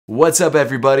What's up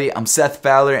everybody, I'm Seth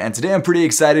Fowler, and today I'm pretty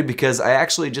excited because I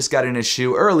actually just got in a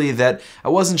shoe early that I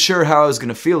wasn't sure how I was going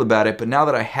to feel about it, but now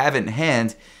that I have it in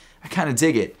hand, I kind of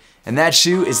dig it. And that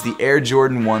shoe is the Air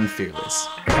Jordan 1 Fearless.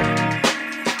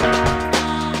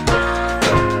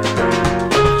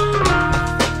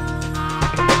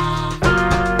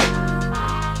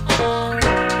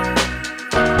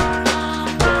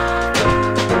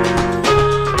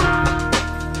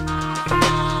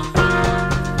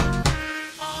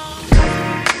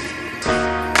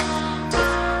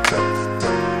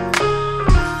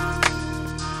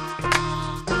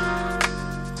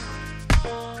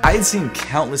 I had seen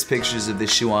countless pictures of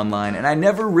this shoe online, and I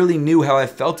never really knew how I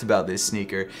felt about this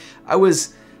sneaker. I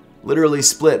was literally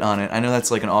split on it. I know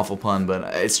that's like an awful pun,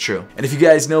 but it's true. And if you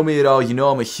guys know me at all, you know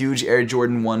I'm a huge Air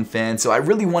Jordan 1 fan, so I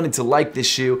really wanted to like this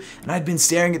shoe, and I'd been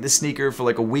staring at the sneaker for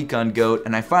like a week on GOAT,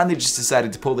 and I finally just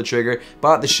decided to pull the trigger,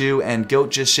 bought the shoe, and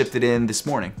GOAT just shipped it in this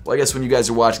morning. Well, I guess when you guys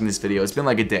are watching this video, it's been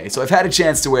like a day, so I've had a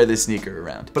chance to wear this sneaker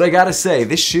around. But I gotta say,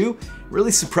 this shoe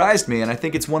really surprised me, and I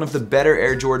think it's one of the better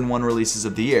Air Jordan 1 releases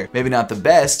of the year. Maybe not the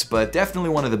best, but definitely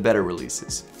one of the better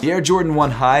releases. The Air Jordan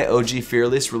 1 High OG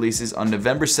Fearless releases on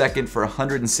November 2nd for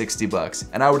 $160,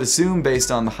 and I would assume based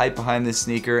on the hype behind this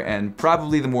sneaker and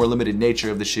probably the more limited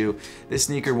nature of the shoe, this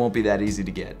sneaker won't be that easy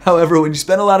to get. However, when you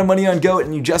spend a lot of money on GOAT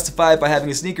and you justify it by having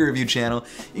a sneaker review channel,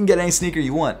 you can get any sneaker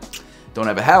you want. Don't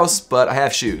have a house, but I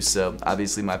have shoes, so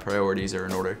obviously my priorities are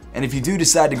in order. And if you do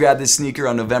decide to grab this sneaker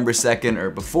on November 2nd or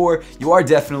before, you are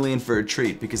definitely in for a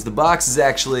treat because the box is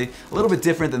actually a little bit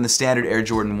different than the standard Air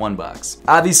Jordan 1 box.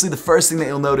 Obviously, the first thing that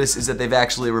you'll notice is that they've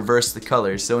actually reversed the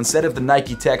colors. So instead of the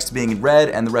Nike text being in red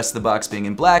and the rest of the box being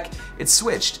in black, it's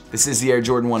switched. This is the Air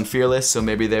Jordan 1 Fearless, so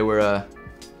maybe they were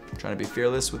trying to be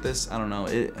fearless with this. I don't know.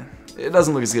 It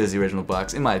doesn't look as good as the original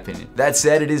box, in my opinion. That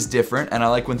said, it is different, and I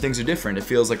like when things are different. It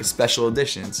feels like a special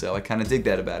edition, so I kind of dig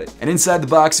that about it. And inside the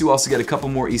box, you also get a couple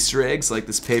more Easter eggs, like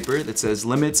this paper that says,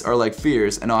 "Limits are like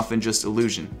fears and often just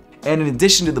illusion." And in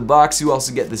addition to the box, you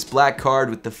also get this black card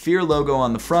with the Fear logo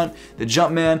on the front, the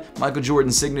Jumpman, Michael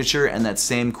Jordan's signature, and that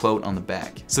same quote on the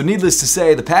back. So needless to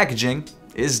say, the packaging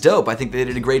is dope. I think they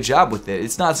did a great job with it.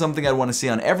 It's not something I'd want to see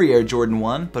on every Air Jordan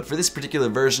 1, but for this particular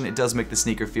version, it does make the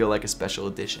sneaker feel like a special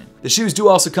edition. The shoes do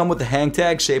also come with a hang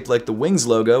tag shaped like the Wings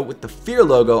logo with the Fear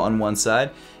logo on one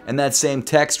side, and that same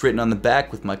text written on the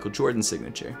back with Michael Jordan's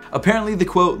signature. Apparently the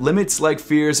quote, "Limits like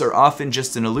fears are often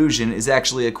just an illusion," is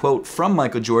actually a quote from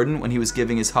Michael Jordan when he was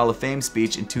giving his Hall of Fame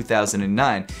speech in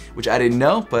 2009, which I didn't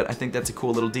know, but I think that's a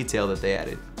cool little detail that they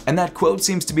added. And that quote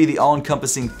seems to be the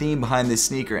all-encompassing theme behind this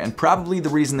sneaker, and probably the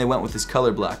reason they went with this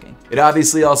color blocking. It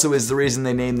obviously also is the reason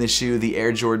they named this shoe the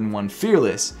Air Jordan 1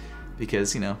 Fearless,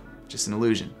 because, you know, just an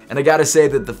illusion. And I gotta say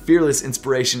that the Fearless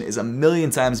inspiration is a million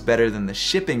times better than the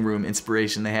shipping room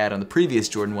inspiration they had on the previous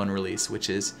Jordan 1 release, which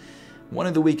is one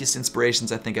of the weakest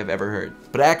inspirations I think I've ever heard.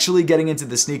 But actually getting into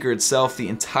the sneaker itself, the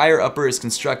entire upper is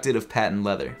constructed of patent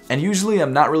leather. And usually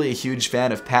I'm not really a huge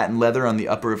fan of patent leather on the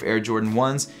upper of Air Jordan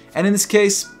 1s, and in this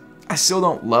case, I still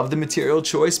don't love the material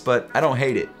choice, but I don't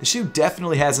hate it. The shoe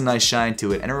definitely has a nice shine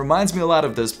to it, and it reminds me a lot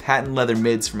of those patent leather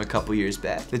mids from a couple years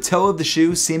back. The toe of the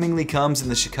shoe seemingly comes in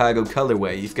the Chicago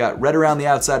colorway. You've got red around the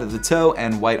outside of the toe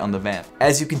and white on the vamp.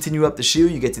 As you continue up the shoe,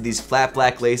 you get to these flat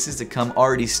black laces that come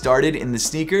already started in the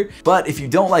sneaker, but if you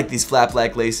don't like these flat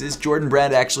black laces, Jordan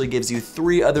Brand actually gives you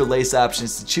 3 other lace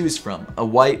options to choose from: a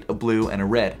white, a blue, and a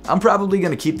red. I'm probably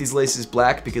gonna keep these laces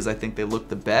black because I think they look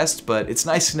the best, but it's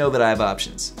nice to know that I have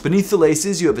options. Beneath the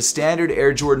laces, you have a standard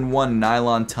Air Jordan 1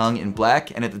 nylon tongue in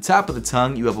black, and at the top of the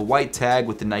tongue, you have a white tag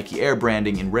with the Nike Air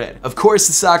branding in red. Of course,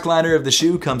 the sock liner of the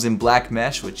shoe comes in black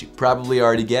mesh, which you probably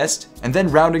already guessed. And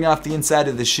then rounding off the inside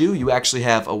of the shoe, you actually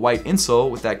have a white insole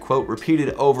with that quote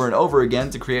repeated over and over again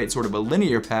to create sort of a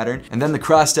linear pattern, and then the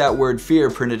crossed out word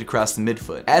 "Fear" printed across the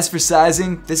midfoot. As for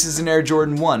sizing, this is an Air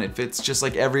Jordan 1. It fits just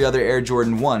like every other Air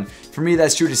Jordan 1. For me,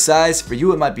 that's true to size. For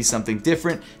you, it might be something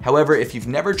different. However, if you've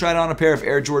never tried on a pair of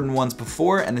Air Jordan 1s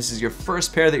before, and this is your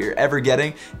first pair that you're ever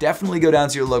getting, definitely go down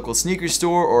to your local sneaker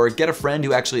store or get a friend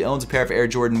who actually owns a pair of Air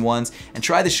Jordan 1s and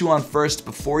try the shoe on first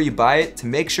before you buy it to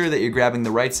make sure that you're grabbing the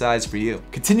right size for you.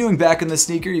 Continuing back on the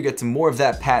sneaker, you get to more of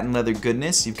that patent leather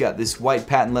goodness. You've got this white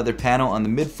patent leather panel on the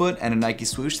midfoot and a Nike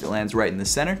swoosh that lands right in the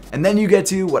center. And then you get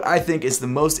to what I think is the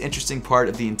most interesting part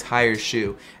of the entire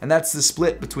shoe, and that's the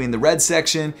split between the red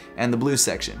section and the blue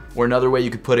section. Or another way you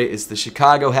could put it is the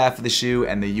Chicago half of the shoe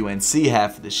and the UNC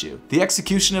half of the the shoe. The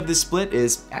execution of this split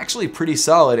is actually pretty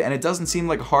solid, and it doesn't seem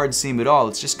like a hard seam at all.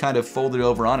 It's just kind of folded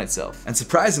over on itself. And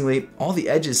surprisingly, all the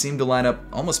edges seem to line up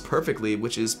almost perfectly,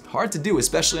 which is hard to do,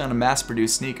 especially on a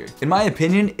mass-produced sneaker. In my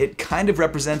opinion, it kind of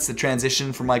represents the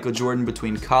transition for Michael Jordan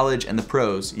between college and the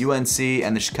pros, UNC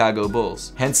and the Chicago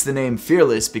Bulls. Hence the name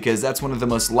Fearless, because that's one of the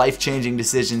most life-changing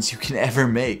decisions you can ever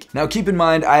make. Now keep in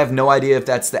mind, I have no idea if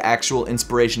that's the actual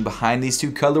inspiration behind these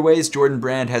two colorways. Jordan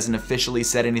Brand hasn't officially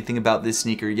said anything about this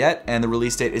sneaker yet, and the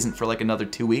release date isn't for like another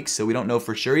 2 weeks, so we don't know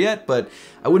for sure yet, but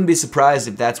I wouldn't be surprised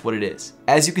if that's what it is.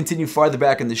 As you continue farther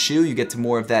back in the shoe, you get to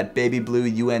more of that baby blue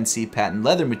UNC patent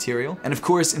leather material, and of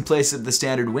course, in place of the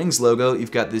standard Wings logo,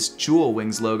 you've got this jewel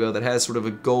Wings logo that has sort of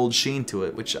a gold sheen to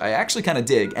it, which I actually kind of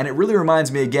dig, and it really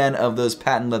reminds me again of those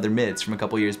patent leather mids from a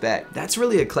couple years back. That's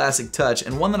really a classic touch,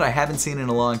 and one that I haven't seen in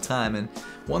a long time, and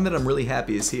one that I'm really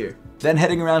happy is here. Then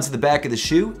heading around to the back of the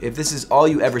shoe, if this is all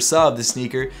you ever saw of the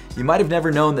sneaker, you might have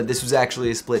never known that this was actually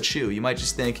a split shoe. You might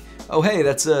just think, oh hey,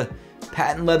 that's a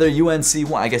patent leather UNC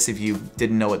 1. I guess if you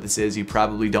didn't know what this is, you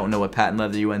probably don't know what patent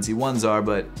leather UNC 1s are,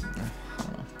 but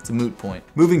it's a moot point.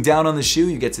 Moving down on the shoe,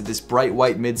 you get to this bright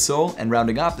white midsole, and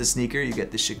rounding off the sneaker, you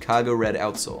get the Chicago red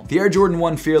outsole. The Air Jordan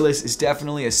 1 Fearless is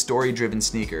definitely a story-driven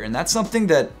sneaker, and that's something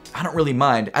that I don't really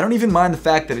mind. I don't even mind the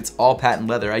fact that it's all patent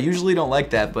leather. I usually don't like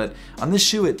that, but on this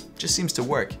shoe, it just seems to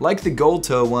work. Like the gold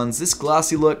toe ones, this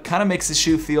glossy look kind of makes the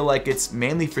shoe feel like it's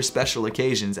mainly for special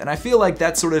occasions, and I feel like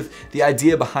that's sort of the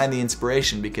idea behind the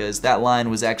inspiration, because that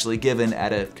line was actually given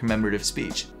at a commemorative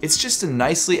speech. It's just a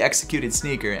nicely executed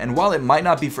sneaker, and while it might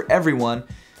not be for everyone,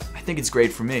 I think it's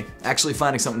great for me. Actually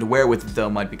finding something to wear with it though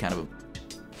might be kind of a...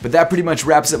 But that pretty much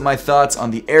wraps up my thoughts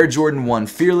on the Air Jordan 1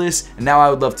 Fearless, and now I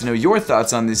would love to know your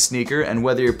thoughts on this sneaker and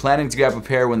whether you're planning to grab a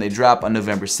pair when they drop on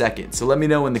November 2nd. So let me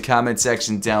know in the comment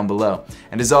section down below.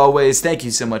 And as always, thank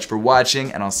you so much for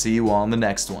watching, and I'll see you all in the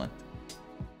next one.